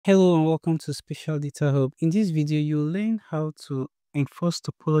Hello and welcome to Special Data Hub. In this video, you'll learn how to enforce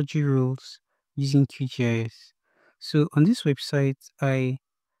topology rules using QGIS. So on this website, I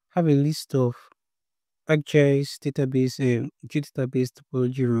have a list of ArcGIS database, geodatabase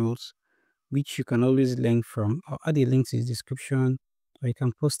topology rules, which you can always learn from. I'll add a link to the description, or you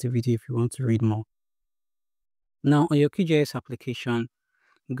can post a video if you want to read more. Now, on your QGIS application,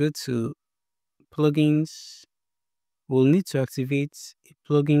 go to plugins. We'll need to activate a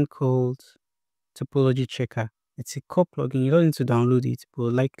plugin called Topology Checker. It's a core plugin. You don't need to download it,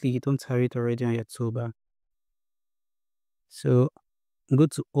 but likely you don't have it already on your toolbar. So go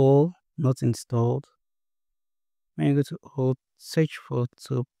to all, not installed. When you go to all, search for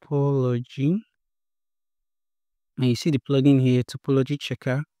Topology. And you see the plugin here, Topology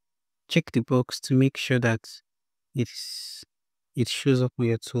Checker. Check the box to make sure that it shows up on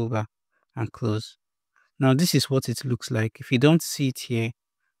your toolbar and close. Now this is what it looks like. If you don't see it here,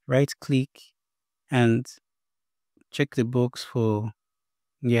 right click and check the box for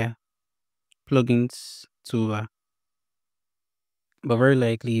plugins toolbar. But very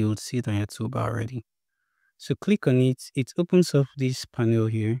likely you will see it on your toolbar already. So click on it. It opens up this panel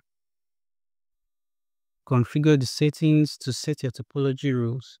here. Configure the settings to set your topology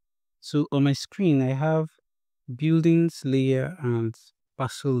rules. So on my screen, I have buildings layer and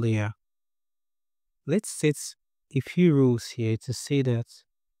parcel layer. Let's set a few rules here to say that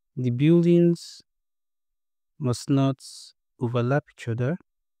the buildings must not overlap each other.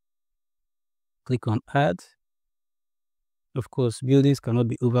 Click on add. Of course, buildings cannot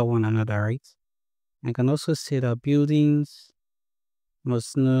be over one another, right? I can also say that buildings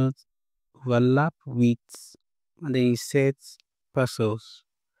must not overlap with, and then insert parcels.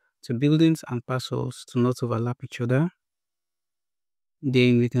 So buildings and parcels to not overlap each other.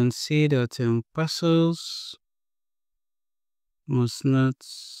 Then we can say that parcels must not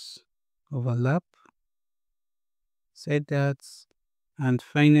overlap. Set that. And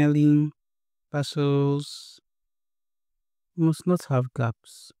finally, parcels must not have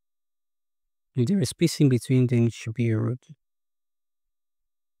gaps. If there is spacing between them, it should be a road.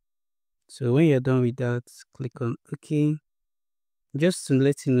 So when you're done with that, click on OK. Just to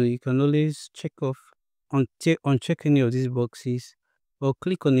let you know, you can always check off uncheck any of these boxes, or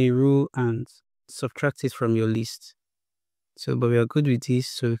click on a rule and subtract it from your list. So, but we are good with this,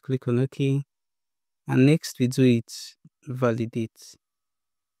 so we click on OK. And next we do it validate.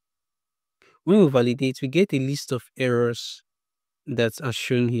 When we validate, we get a list of errors that are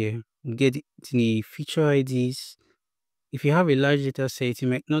shown here. We get the feature IDs. If you have a large data set, you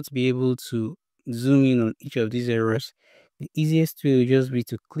might not be able to zoom in on each of these errors. The easiest way will just be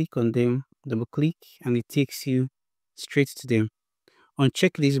to click on them, double click, and it takes you straight to them.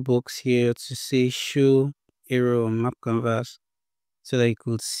 Uncheck this box here to say show error on map canvas so that you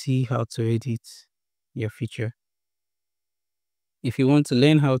could see how to edit your feature. If you want to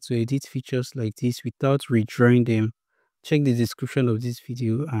learn how to edit features like this without redrawing them, check the description of this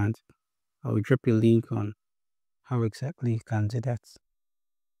video and I will drop a link on how exactly you can do that.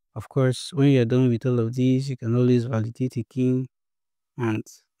 Of course, when you're done with all of these, you can always validate again and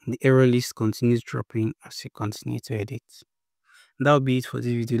the error list continues dropping as you continue to edit. That'll be it for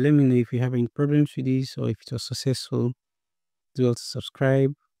this video. Let me know if you have any problems with this or if it was successful. Do also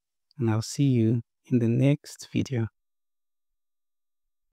subscribe and I'll see you in the next video.